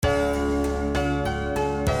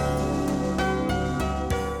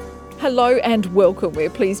Hello and welcome. We're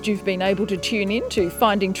pleased you've been able to tune in to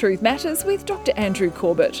Finding Truth Matters with Dr. Andrew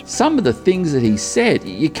Corbett. Some of the things that he said,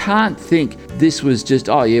 you can't think this was just,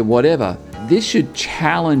 oh yeah, whatever. This should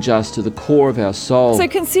challenge us to the core of our soul. So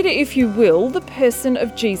consider, if you will, the person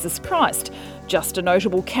of Jesus Christ. Just a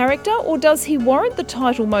notable character, or does he warrant the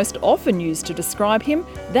title most often used to describe him,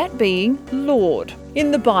 that being Lord?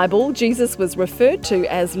 In the Bible, Jesus was referred to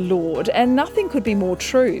as Lord, and nothing could be more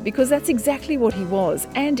true because that's exactly what he was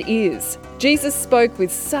and is. Jesus spoke with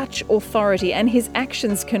such authority and his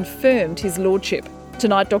actions confirmed his lordship.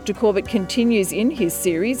 Tonight, Dr. Corbett continues in his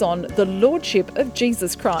series on the Lordship of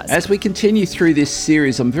Jesus Christ. As we continue through this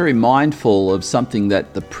series, I'm very mindful of something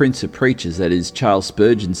that the Prince of Preachers, that is Charles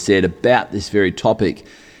Spurgeon, said about this very topic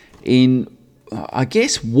in, I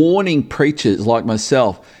guess, warning preachers like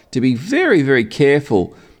myself to be very, very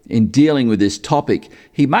careful in dealing with this topic.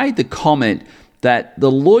 He made the comment that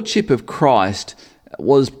the Lordship of Christ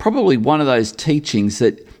was probably one of those teachings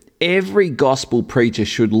that every gospel preacher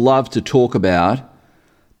should love to talk about,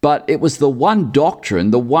 but it was the one doctrine,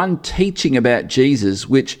 the one teaching about Jesus,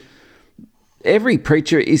 which every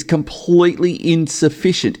preacher is completely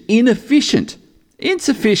insufficient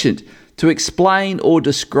to explain or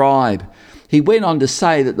describe. He went on to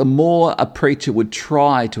say that the more a preacher would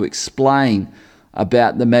try to explain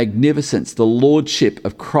about the magnificence, the lordship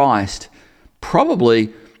of Christ,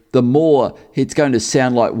 probably the more it's going to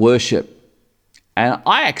sound like worship. And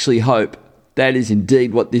I actually hope that is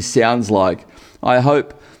indeed what this sounds like. I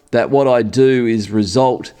hope that what I do is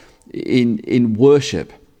result in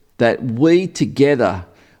worship, that we together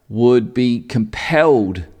would be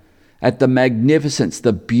compelled at the magnificence,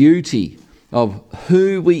 the beauty of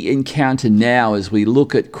who we encounter now as we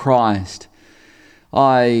look at Christ.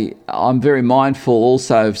 I'm very mindful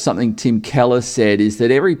also of something Tim Keller said, is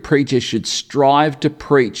that every preacher should strive to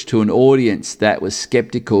preach to an audience that was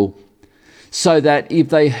skeptical, so that if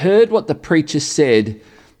they heard what the preacher said,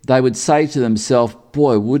 they would say to themselves,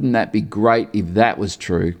 boy, wouldn't that be great if that was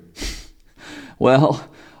true? Well,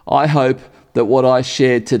 I hope that what I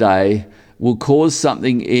shared today will cause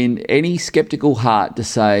something in any skeptical heart to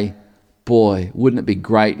say, boy, wouldn't it be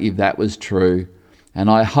great if that was true? And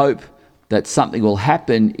I hope that something will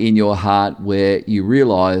happen in your heart where you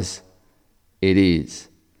realize it is.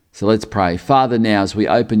 So let's pray. Father, now as we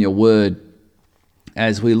open your word,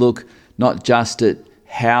 as we look not just at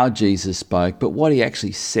how Jesus spoke, but what he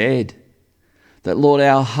actually said, that, Lord,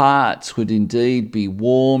 our hearts would indeed be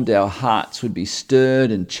warmed, our hearts would be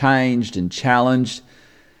stirred and changed and challenged,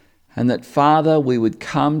 and that, Father, we would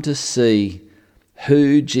come to see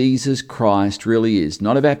who Jesus Christ really is.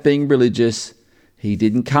 Not about being religious. He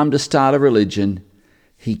didn't come to start a religion.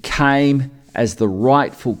 He came as the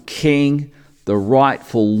rightful King, the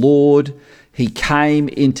rightful Lord. He came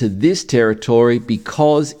into this territory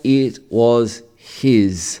because it was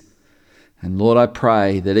his. And Lord, I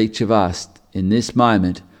pray that each of us in this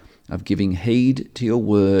moment of giving heed to your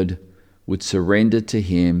word would surrender to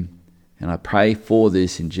him. And I pray for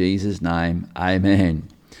this in Jesus' name. Amen.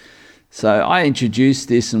 So I introduced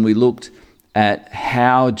this and we looked at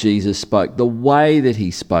how Jesus spoke, the way that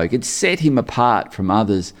he spoke. It set him apart from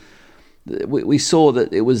others. We saw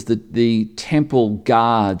that it was the temple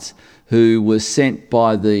guards who were sent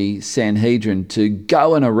by the Sanhedrin to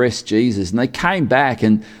go and arrest Jesus. And they came back,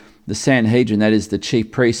 and the Sanhedrin, that is the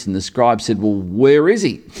chief priests and the scribes, said, well, where is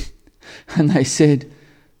he? And they said,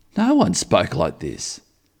 no one spoke like this.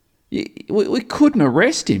 We couldn't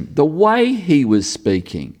arrest him, the way he was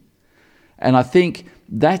speaking. And I think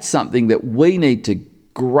that's something that we need to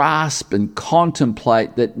grasp and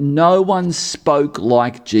contemplate, that no one spoke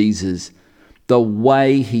like Jesus, the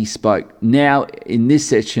way he spoke. Now, in this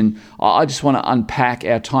session, I just want to unpack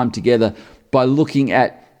our time together by looking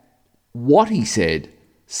at what he said.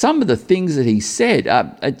 Some of the things that he said,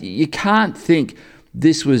 you can't think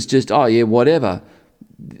this was just, oh yeah, whatever.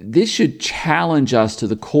 This should challenge us to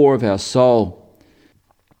the core of our soul.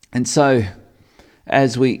 And so,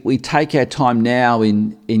 as we take our time now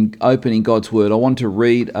in opening God's Word, I want to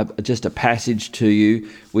read just a passage to you,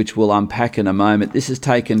 which we'll unpack in a moment. This is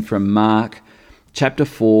taken from Mark chapter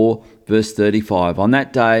 4, verse 35. On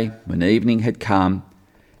that day, when evening had come,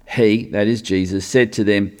 he, that is Jesus, said to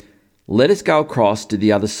them, let us go across to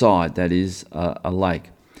the other side, that is a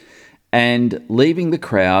lake. And leaving the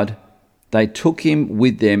crowd, they took him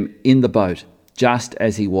with them in the boat, just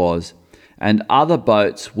as he was. And other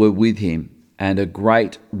boats were with him. And a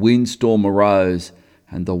great windstorm arose,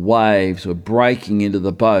 and the waves were breaking into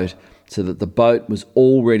the boat, so that the boat was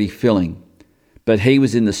already filling. But he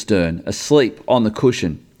was in the stern, asleep on the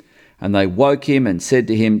cushion. And they woke him and said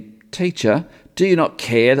to him, Teacher, do you not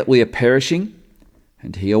care that we are perishing?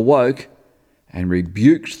 And he awoke and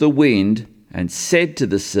rebuked the wind and said to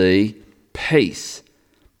the sea, Peace,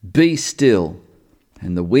 be still.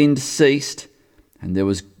 And the wind ceased, and there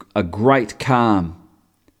was a great calm.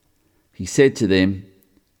 He said to them,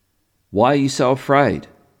 Why are you so afraid?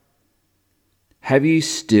 Have you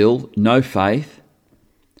still no faith?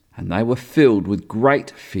 And they were filled with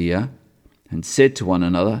great fear and said to one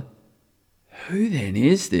another, Who then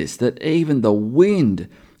is this that even the wind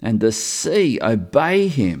and the sea obey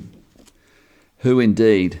him? Who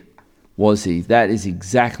indeed was he? That is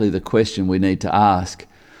exactly the question we need to ask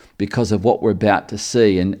because of what we're about to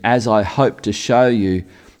see. And as I hope to show you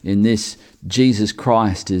in this Jesus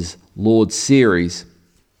Christ is Lord series,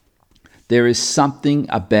 there is something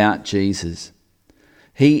about Jesus.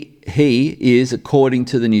 He is, according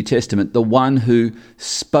to the New Testament, the one who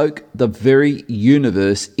spoke the very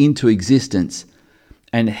universe into existence.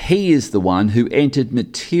 And he is the one who entered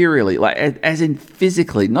materially, like as in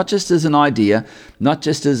physically, not just as an idea, not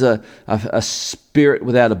just as a spirit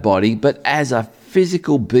without a body, but as a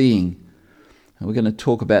physical being. And we're going to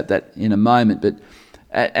talk about that in a moment.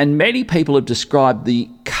 And many people have described the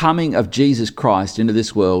coming of Jesus Christ into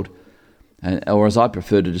this world, or as I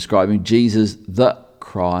prefer to describe him, Jesus the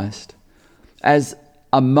Christ, as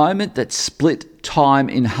a moment that split time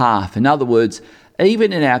in half. In other words,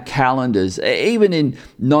 even in our calendars, even in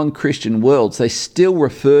non-Christian worlds, they still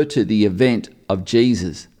refer to the event of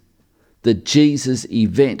Jesus. The Jesus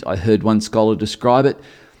event, I heard one scholar describe it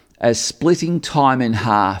as splitting time in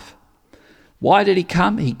half. Why did he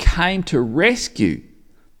come? He came to rescue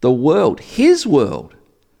the world, his world,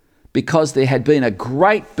 because there had been a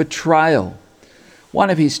great betrayal. One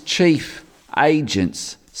of his chief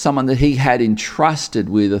agents, someone that he had entrusted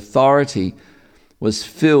with authority, was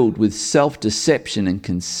filled with self-deception and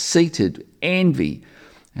conceited envy.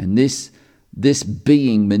 And this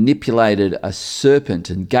being manipulated a serpent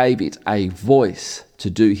and gave it a voice to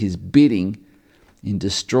do his bidding in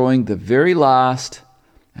destroying the very last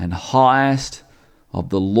and highest of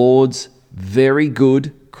the Lord's very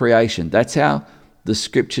good creation. That's how the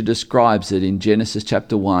scripture describes it in Genesis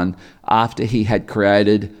chapter 1, after he had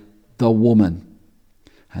created the woman.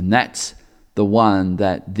 And that's the one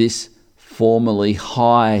that this formerly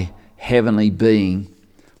high heavenly being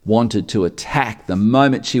wanted to attack the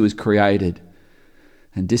moment she was created.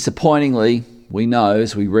 And disappointingly, we know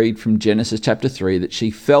as we read from Genesis chapter 3 that she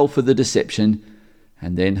fell for the deception,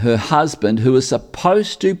 and then her husband, who was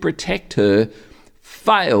supposed to protect her,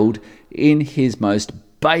 failed in his most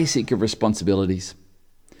basic of responsibilities.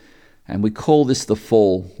 And we call this the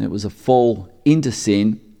fall. It was a fall into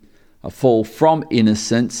sin, a fall from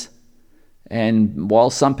innocence. And while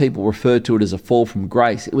some people refer to it as a fall from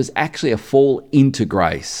grace, it was actually a fall into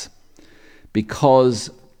grace, because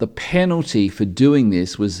the penalty for doing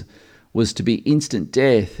this was to be instant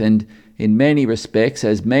death. And in many respects,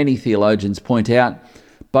 as many theologians point out,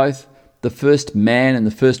 both the first man and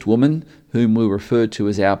the first woman, whom we refer to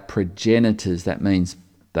as our progenitors, that means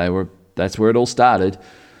that's where it all started,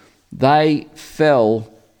 they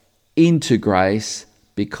fell into grace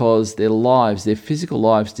because their physical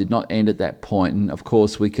lives did not end at that point. And of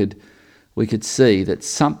course we could see that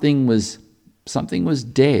something was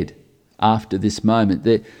dead after this moment.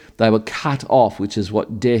 They were cut off, which is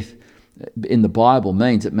what death in the Bible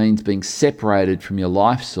means. It means being separated from your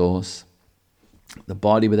life source. The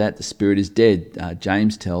body without the spirit is dead,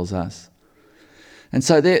 James tells us. And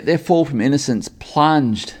so their fall from innocence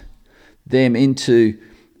plunged them into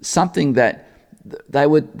something that they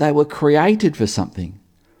were created for something.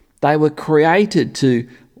 They were created to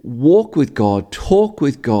walk with God, talk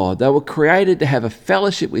with God. They were created to have a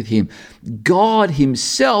fellowship with him. God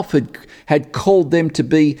himself had called them to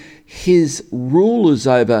be his rulers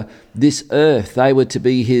over this earth. They were to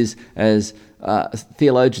be his, as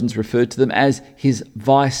theologians refer to them, as his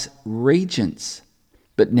vice regents.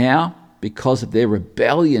 But now, because of their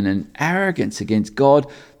rebellion and arrogance against God,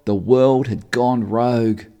 the world had gone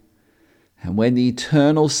rogue. And when the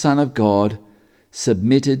eternal Son of God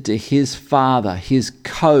submitted to his Father, his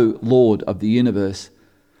co-Lord of the universe,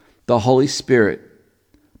 the Holy Spirit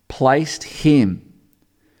placed him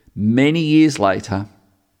many years later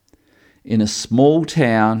in a small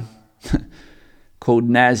town called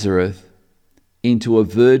Nazareth into a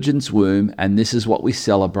virgin's womb, and this is what we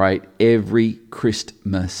celebrate every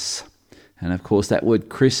Christmas. And of course that word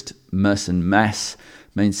Christmas and mass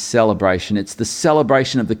means celebration. It's the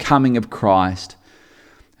celebration of the coming of Christ.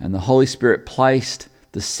 And the Holy Spirit placed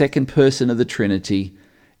the second person of the Trinity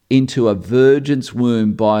into a virgin's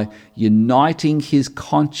womb by uniting his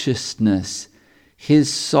consciousness,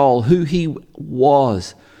 his soul, who he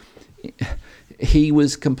was, He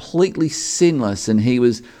was completely sinless, and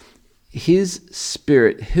his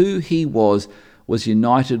spirit, who he was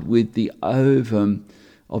united with the ovum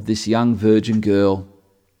of this young virgin girl.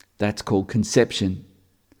 That's called conception.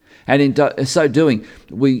 And in so doing,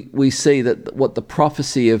 we see that what the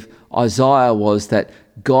prophecy of Isaiah was, that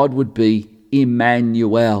God would be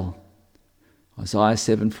Emmanuel. Isaiah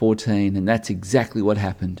 7:14, and that's exactly what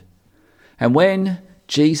happened. And when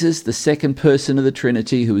Jesus, the second person of the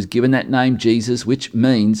Trinity, who was given that name Jesus, which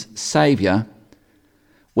means Saviour,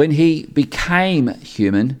 when he became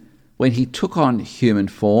human, when he took on human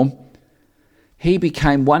form, he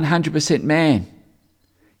became 100% man.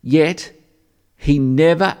 Yet, he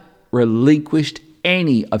never relinquished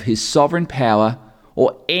any of his sovereign power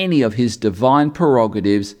or any of his divine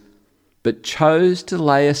prerogatives, but chose to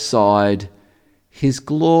lay aside his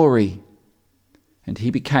glory. And he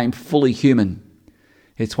became fully human.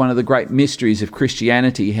 It's one of the great mysteries of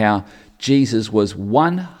Christianity, how Jesus was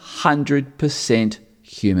 100%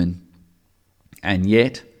 human. And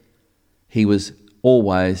yet, he was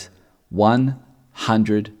always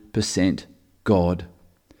 100% God.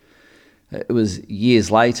 It was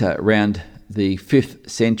years later, around the 5th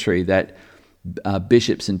century, that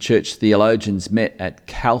bishops and church theologians met at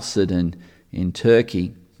Chalcedon in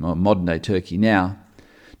Turkey, or modern-day Turkey now,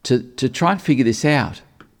 to try and figure this out.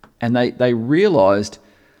 And they realised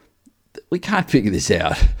that we can't figure this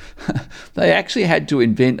out. They actually had to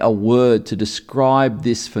invent a word to describe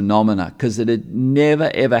this phenomena, because it had never,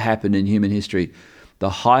 ever happened in human history. The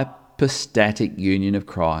hypostatic union of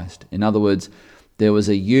Christ. In other words, there was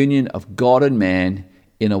a union of God and man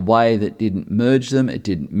in a way that didn't merge them, it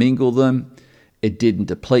didn't mingle them, it didn't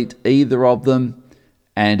deplete either of them,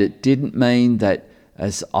 and it didn't mean that,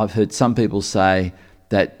 as I've heard some people say,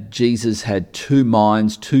 that Jesus had two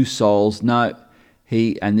minds, two souls. No,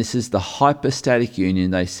 and this is the hypostatic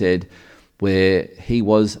union, they said, where he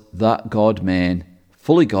was the God-man,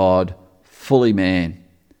 fully God, fully man.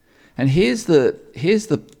 And here's the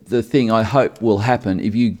thing I hope will happen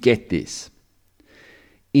if you get this.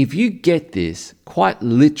 If you get this, quite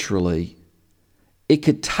literally, it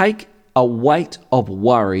could take a weight of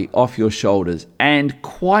worry off your shoulders. And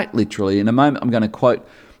quite literally, in a moment I'm going to quote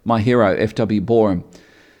my hero, F.W. Boreham,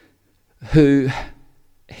 who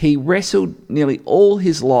he wrestled nearly all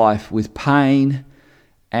his life with pain,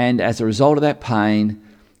 and as a result of that pain,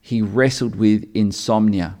 he wrestled with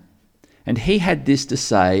insomnia. And he had this to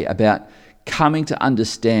say about coming to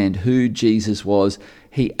understand who Jesus was.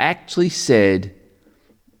 He actually said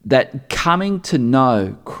that coming to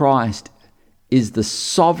know Christ is the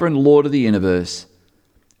sovereign Lord of the universe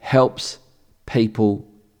helps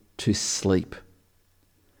people to sleep.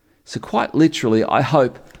 So quite literally, I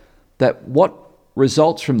hope that what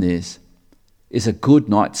results from this is a good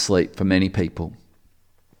night's sleep for many people.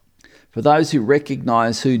 For those who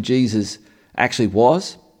recognize who Jesus actually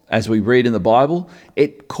was, as we read in the Bible,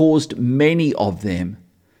 it caused many of them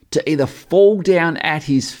to either fall down at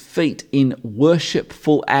his feet in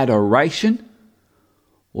worshipful adoration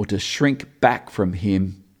or to shrink back from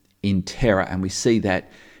him in terror. And we see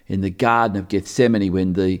that in the Garden of Gethsemane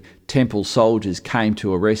when the temple soldiers came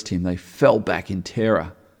to arrest him. They fell back in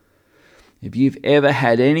terror. If you've ever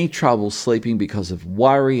had any trouble sleeping because of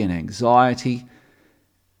worry and anxiety,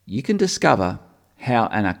 you can discover how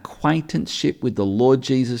an acquaintanceship with the Lord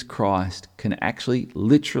Jesus Christ can actually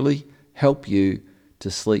literally help you to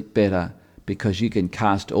sleep better, because you can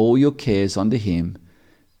cast all your cares onto him,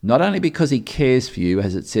 not only because he cares for you,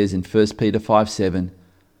 as it says in 1 Peter 5:7,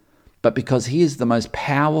 but because he is the most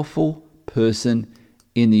powerful person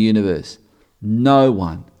in the universe. No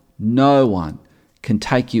one can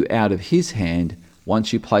take you out of his hand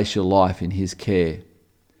once you place your life in his care.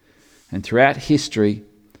 And throughout history,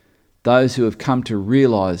 those who have come to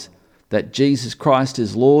realize that Jesus Christ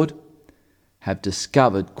is Lord have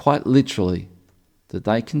discovered quite literally that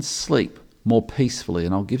they can sleep more peacefully.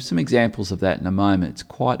 And I'll give some examples of that in a moment. It's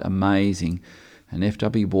quite amazing. And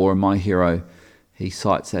F.W. Boreham, my hero, he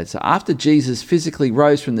cites that. So after Jesus physically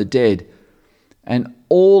rose from the dead and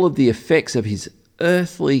all of the effects of his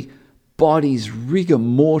earthly body's rigor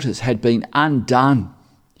mortis had been undone,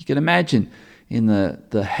 you can imagine in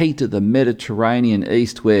the heat of the Mediterranean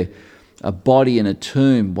East, where a body in a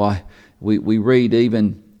tomb, why we read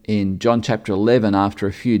even in John chapter 11, after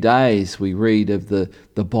a few days, we read of the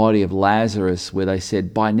body of Lazarus, where they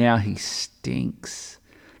said, by now he stinks.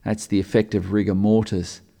 That's the effect of rigor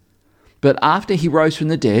mortis. But after he rose from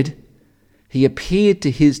the dead, he appeared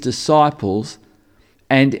to his disciples,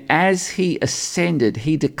 and as he ascended,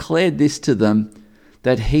 he declared this to them,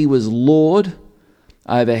 that he was Lord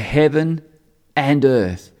over heaven and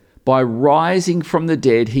earth. By rising from the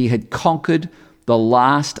dead, he had conquered the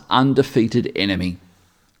last undefeated enemy,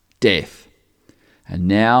 death. And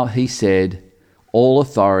now he said, all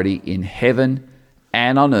authority in heaven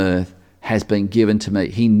and on earth has been given to me.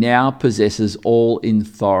 He now possesses all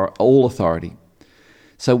authority.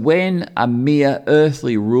 So when a mere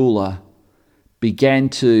earthly ruler began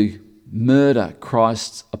to murder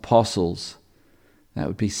Christ's apostles, that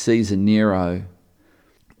would be Caesar Nero,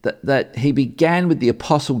 that he began with the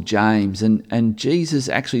apostle James, and Jesus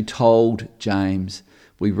actually told James,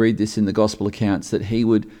 we read this in the gospel accounts, that he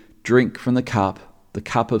would drink from the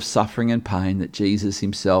cup of suffering and pain that Jesus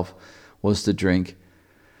himself was to drink.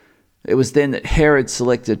 It was then that Herod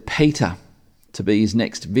selected Peter to be his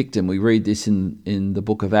next victim. We read this in the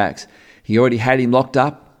book of Acts. He already had him locked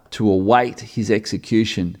up to await his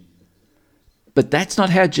execution. But that's not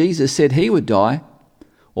how Jesus said he would die.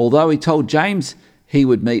 Although he told James he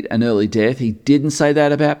would meet an early death, he didn't say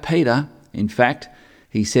that about Peter. In fact,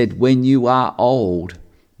 he said, when you are old.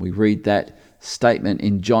 We read that statement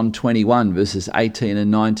in John 21, verses 18 and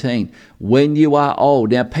 19. When you are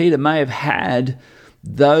old. Now, Peter may have had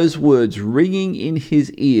those words ringing in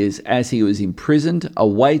his ears as he was imprisoned,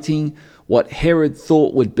 awaiting what Herod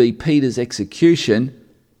thought would be Peter's execution.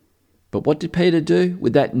 But what did Peter do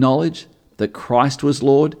with that knowledge that Christ was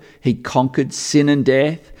Lord? He conquered sin and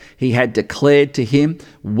death. He had declared to him,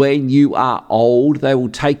 when you are old, they will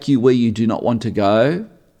take you where you do not want to go.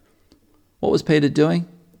 What was Peter doing?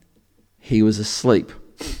 He was asleep.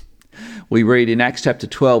 We read in Acts chapter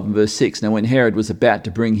 12 and verse 6, now when Herod was about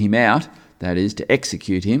to bring him out, that is, to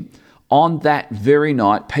execute him, on that very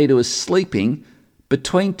night Peter was sleeping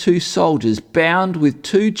between two soldiers, bound with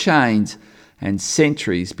two chains, and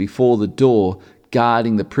sentries before the door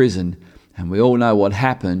guarding the prison. And we all know what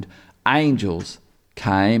happened. Angels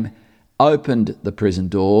came, opened the prison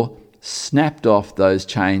door, snapped off those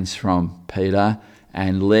chains from Peter,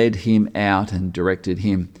 and led him out and directed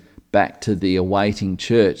him back to the awaiting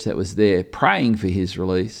church that was there praying for his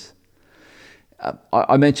release.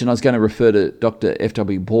 I mentioned I was going to refer to Dr.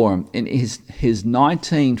 F.W. Borum. In his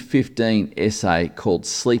 1915 essay called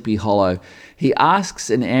Sleepy Hollow, he asks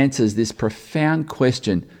and answers this profound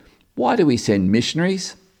question: why do we send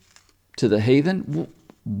missionaries to the heathen?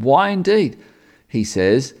 Why indeed? He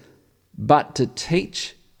says, but to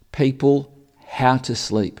teach people how to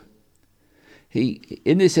sleep.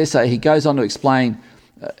 In this essay, he goes on to explain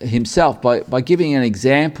himself by giving an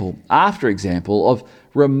example after example of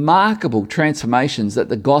remarkable transformations that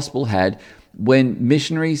the gospel had when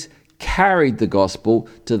missionaries carried the gospel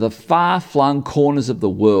to the far-flung corners of the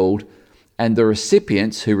world, and the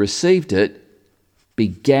recipients who received it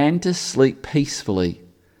began to sleep peacefully.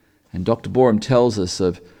 And Dr. Borum tells us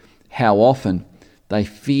of how often they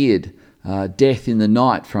feared death in the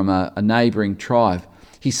night from a neighbouring tribe.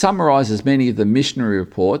 He summarises many of the missionary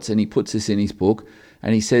reports, and he puts this in his book,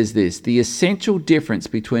 and he says this: the essential difference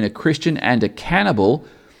between a Christian and a cannibal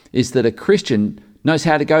is that a Christian knows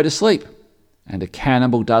how to go to sleep and a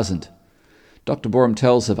cannibal doesn't. Dr. Borum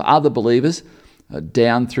tells of other believers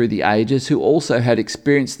down through the ages who also had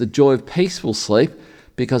experienced the joy of peaceful sleep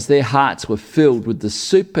because their hearts were filled with the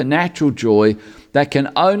supernatural joy that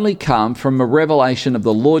can only come from a revelation of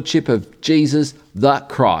the Lordship of Jesus the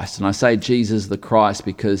Christ. And I say Jesus the Christ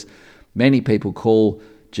because many people call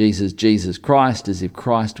Jesus Christ as if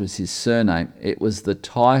Christ was his surname. It was the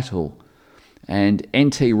title. And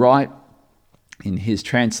N.T. Wright, in his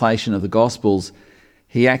translation of the Gospels,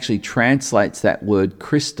 he actually translates that word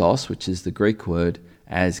Christos, which is the Greek word,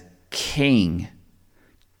 as King.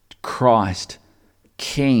 Christ,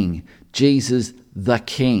 King. Jesus the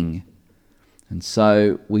King. And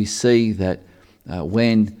so we see that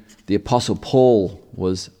when the Apostle Paul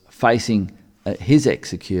was facing his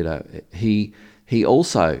executor, he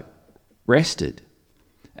also rested,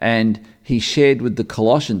 and he shared with the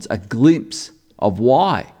Colossians a glimpse of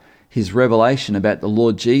why his revelation about the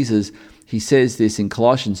Lord Jesus. He says this in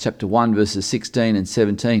Colossians chapter 1, verses 16 and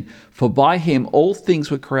 17, for by him all things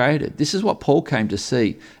were created. This is what Paul came to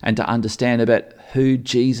see and to understand about who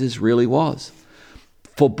Jesus really was.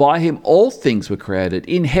 For by him all things were created,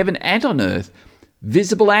 in heaven and on earth,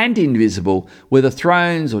 visible and invisible, whether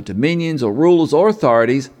thrones or dominions or rulers or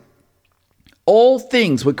authorities. All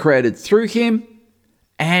things were created through him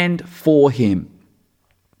and for him.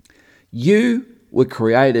 You were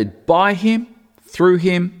created by him, through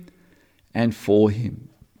him, and for him.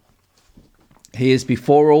 He is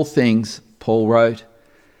before all things, Paul wrote,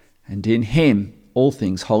 and in him all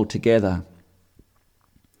things hold together.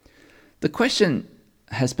 The question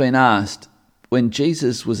has been asked, when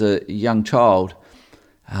Jesus was a young child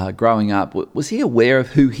growing up, was he aware of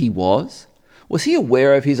who he was? Was he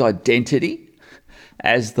aware of his identity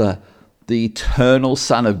as the the eternal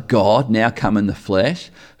Son of God, now come in the flesh,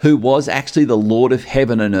 who was actually the Lord of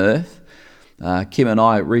heaven and earth. Kim and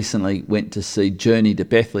I recently went to see Journey to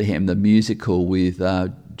Bethlehem, the musical, with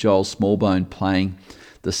Joel Smallbone playing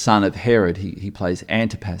the son of Herod. He plays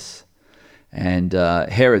Antipas. And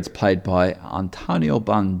Herod's played by Antonio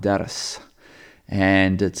Banderas.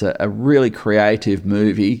 And it's a really creative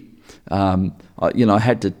movie. I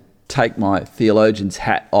had to take my theologian's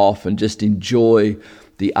hat off and just enjoy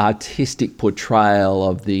the artistic portrayal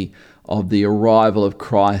of the arrival of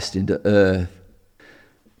Christ into earth.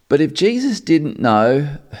 But if Jesus didn't know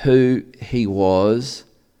who he was,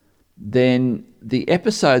 then the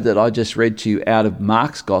episode that I just read to you out of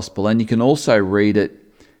Mark's Gospel, and you can also read it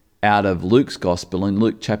out of Luke's Gospel in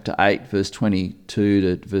Luke chapter 8, verse 22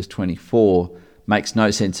 to verse 24, makes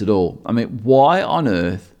no sense at all. I mean, why on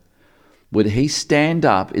earth would he stand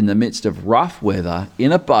up in the midst of rough weather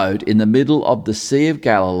in a boat in the middle of the Sea of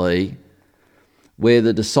Galilee, where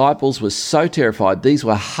the disciples were so terrified? These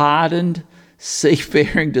were hardened,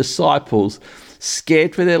 seafaring disciples,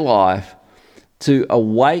 scared for their life, to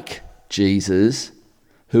awake Jesus,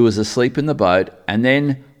 who was asleep in the boat, and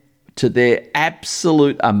then, to their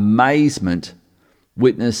absolute amazement,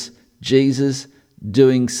 witness Jesus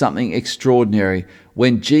doing something extraordinary.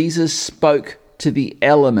 When Jesus spoke to the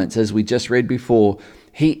elements, as we just read before,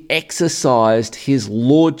 he exercised his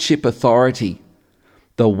lordship authority.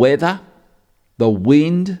 The weather, the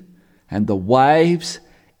wind, and the waves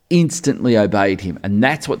instantly obeyed him. And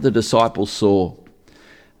that's what the disciples saw.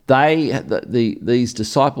 These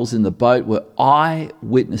disciples in the boat were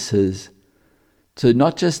eyewitnesses to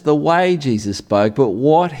not just the way Jesus spoke, but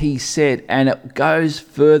what he said. And it goes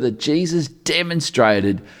further. Jesus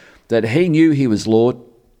demonstrated that he knew he was Lord.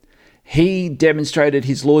 He demonstrated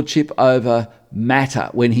his lordship over matter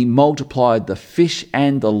when he multiplied the fish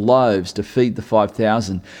and the loaves to feed the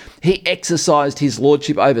 5,000. He exercised his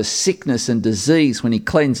lordship over sickness and disease when he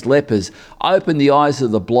cleansed lepers, opened the eyes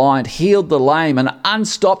of the blind, healed the lame, and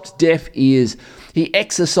unstopped deaf ears. He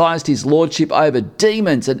exercised his lordship over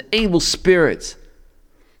demons and evil spirits.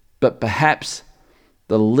 But perhaps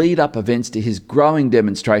the lead-up events to his growing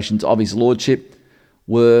demonstrations of his lordship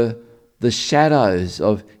were the shadows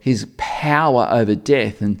of his power over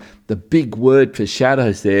death. And the big word for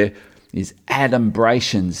shadows there is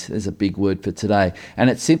adumbrations. There's a big word for today.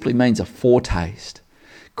 And it simply means a foretaste.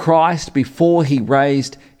 Christ, before he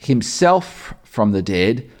raised himself from the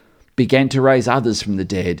dead, began to raise others from the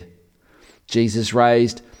dead. Jesus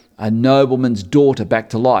raised a nobleman's daughter back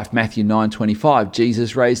to life, Matthew 9:25.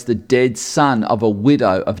 Jesus raised the dead son of a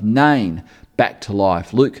widow of Nain back to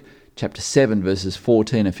life, Luke chapter 7, verses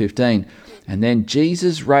 14 and 15. And then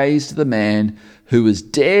Jesus raised the man who was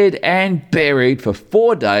dead and buried for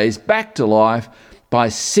 4 days back to life by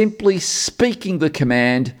simply speaking the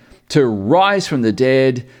command to rise from the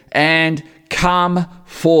dead and come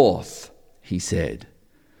forth, he said.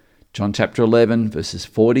 John chapter 11, verses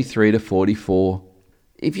 43 to 44.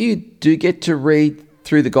 If you do get to read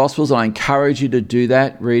through the Gospels, I encourage you to do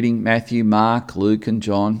that, reading Matthew, Mark, Luke, and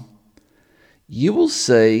John. You will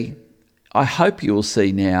see, I hope you will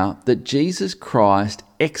see now, that Jesus Christ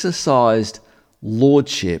exercised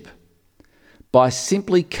lordship by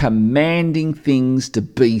simply commanding things to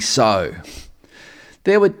be so.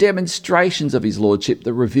 There were demonstrations of his lordship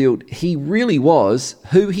that revealed he really was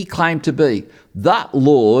who he claimed to be, the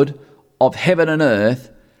Lord of heaven and earth,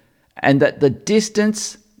 and that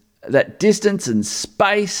distance and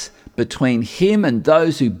space between him and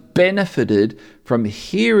those who benefited from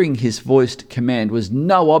hearing his voiced command was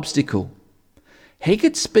no obstacle. He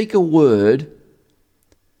could speak a word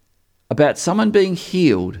about someone being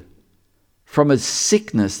healed from a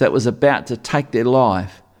sickness that was about to take their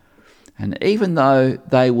life. And even though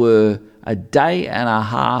they were a day and a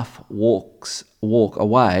half walk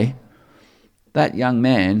away, that young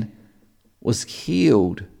man was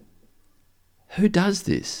healed. Who does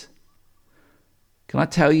this? Can I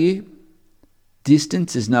tell you,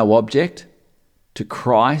 distance is no object to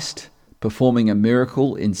Christ performing a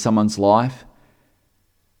miracle in someone's life.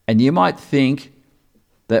 And you might think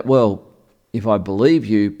that, well, if I believe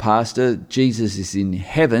you, Pastor, Jesus is in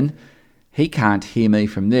heaven, he can't hear me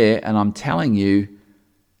from there. And I'm telling you,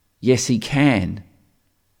 yes, he can.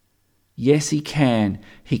 Yes, he can.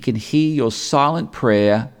 He can hear your silent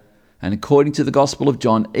prayer. And according to the Gospel of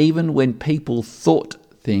John, even when people thought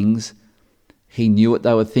things, he knew what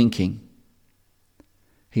they were thinking.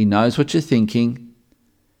 He knows what you're thinking.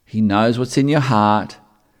 He knows what's in your heart.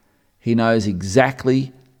 He knows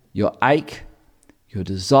exactly your ache, your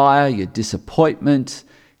desire, your disappointment.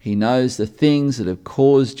 He knows the things that have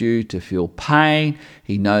caused you to feel pain.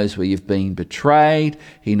 He knows where you've been betrayed.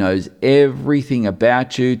 He knows everything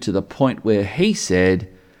about you to the point where he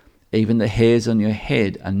said, even the hairs on your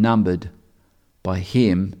head are numbered by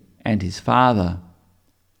him and his Father.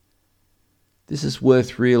 This is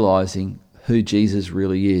worth realizing who Jesus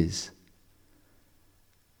really is.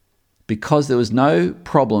 Because there was no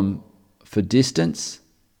problem for distance,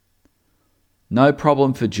 no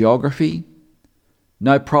problem for geography,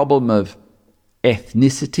 no problem of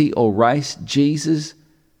ethnicity or race, Jesus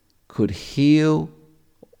could heal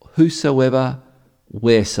whosoever,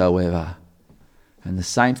 wheresoever. And the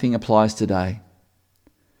same thing applies today.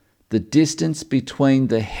 The distance between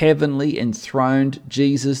the heavenly enthroned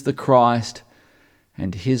Jesus the Christ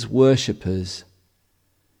and his worshippers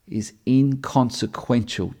is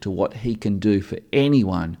inconsequential to what he can do for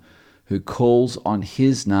anyone who calls on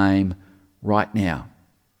his name right now.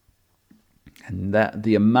 And that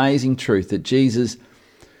the amazing truth that Jesus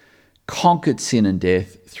conquered sin and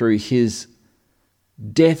death through his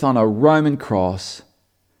death on a Roman cross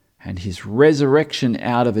and his resurrection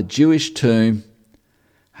out of a Jewish tomb,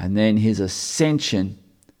 and then his ascension,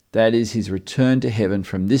 that is his return to heaven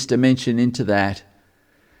from this dimension into that,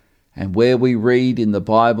 and where we read in the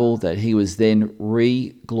Bible that he was then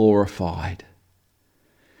re-glorified.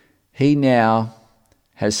 He now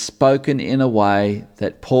has spoken in a way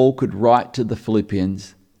that Paul could write to the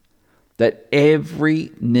Philippians, that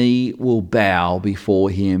every knee will bow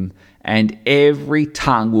before him and every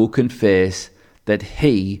tongue will confess that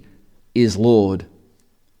he is Lord.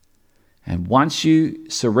 And once you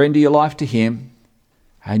surrender your life to him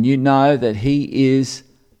and you know that he is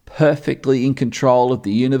perfectly in control of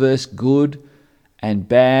the universe, good and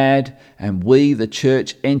bad, and we, the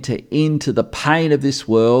church, enter into the pain of this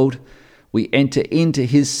world, we enter into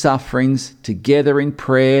his sufferings together in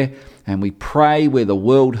prayer, and we pray where the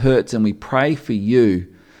world hurts, and we pray for you.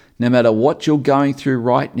 No matter what you're going through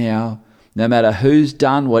right now, no matter who's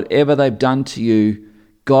done whatever they've done to you,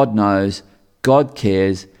 God knows, God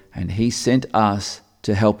cares, and he sent us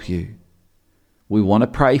to help you. We want to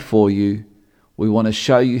pray for you. We want to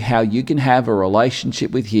show you how you can have a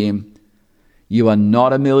relationship with him. You are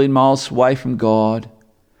not a million miles away from God.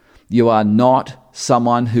 You are not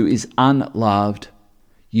someone who is unloved.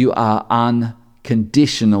 You are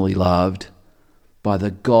unconditionally loved by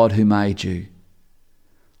the God who made you.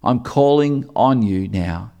 I'm calling on you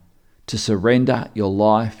now to surrender your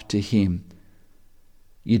life to him.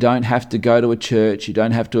 You don't have to go to a church. You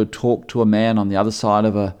don't have to talk to a man on the other side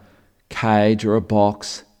of a cage or a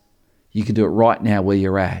box. You can do it right now where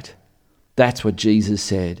you're at. That's what Jesus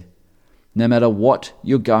said. No matter what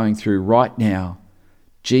you're going through right now,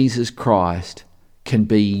 Jesus Christ can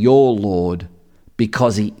be your Lord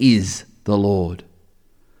because he is the Lord.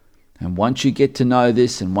 And once you get to know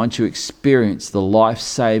this, and once you experience the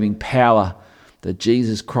life-saving power that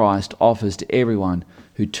Jesus Christ offers to everyone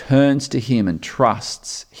who turns to him and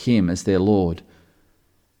trusts him as their Lord,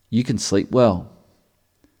 you can sleep well.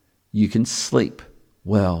 You can sleep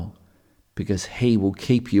well because he will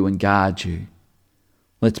keep you and guard you.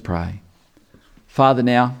 Let's pray. Father,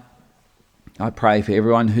 now I pray for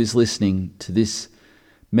everyone who's listening to this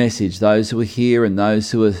message, those who are here and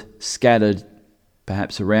those who are scattered,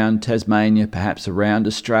 perhaps around Tasmania, perhaps around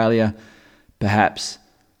Australia, perhaps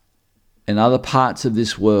in other parts of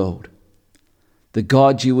this world. That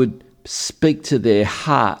God, you would speak to their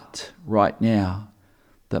heart right now,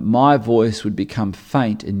 that my voice would become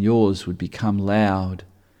faint and yours would become loud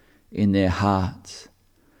in their hearts.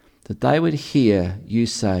 That they would hear you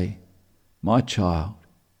say, my child,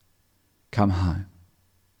 come home.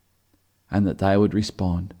 And that they would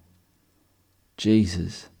respond,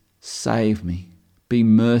 Jesus, save me. Be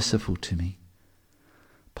merciful to me.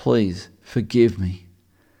 Please forgive me.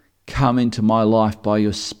 Come into my life by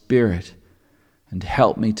your Spirit and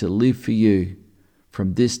help me to live for you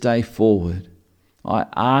from this day forward. I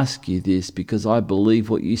ask you this because I believe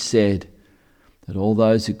what you said, that all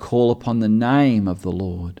those who call upon the name of the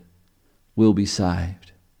Lord will be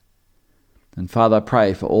saved. And Father, I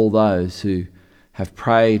pray for all those who have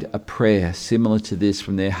prayed a prayer similar to this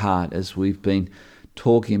from their heart as we've been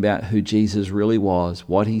talking about who Jesus really was,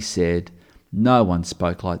 what he said. No one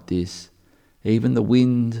spoke like this. Even the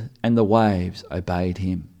wind and the waves obeyed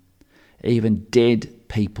him. Even dead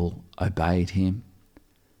people obeyed him.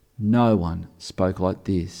 No one spoke like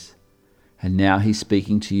this. And now he's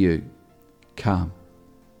speaking to you. Come,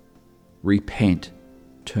 repent,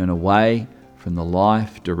 turn away from the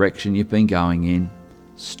life direction you've been going in.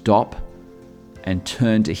 Stop and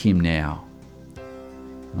turn to him now.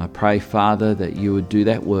 And I pray, Father, that you would do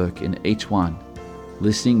that work in each one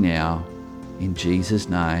listening now, In Jesus'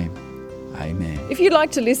 name, amen. If you'd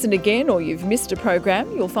like to listen again or you've missed a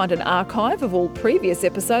program, you'll find an archive of all previous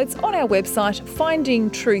episodes on our website,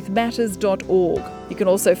 findingtruthmatters.org. You can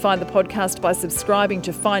also find the podcast by subscribing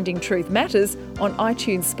to Finding Truth Matters on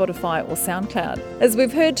iTunes, Spotify or SoundCloud. As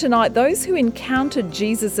we've heard tonight, those who encountered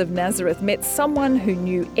Jesus of Nazareth met someone who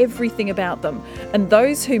knew everything about them, and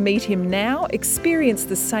those who meet him now experience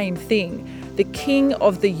the same thing. The King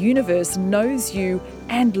of the universe knows you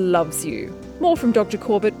and loves you. More from Dr.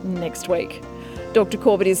 Corbett next week. Dr.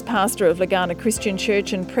 Corbett is pastor of Lagana Christian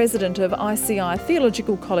Church and president of ICI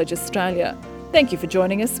Theological College Australia. Thank you for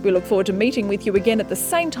joining us. We look forward to meeting with you again at the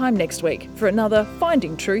same time next week for another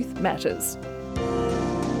Finding Truth Matters.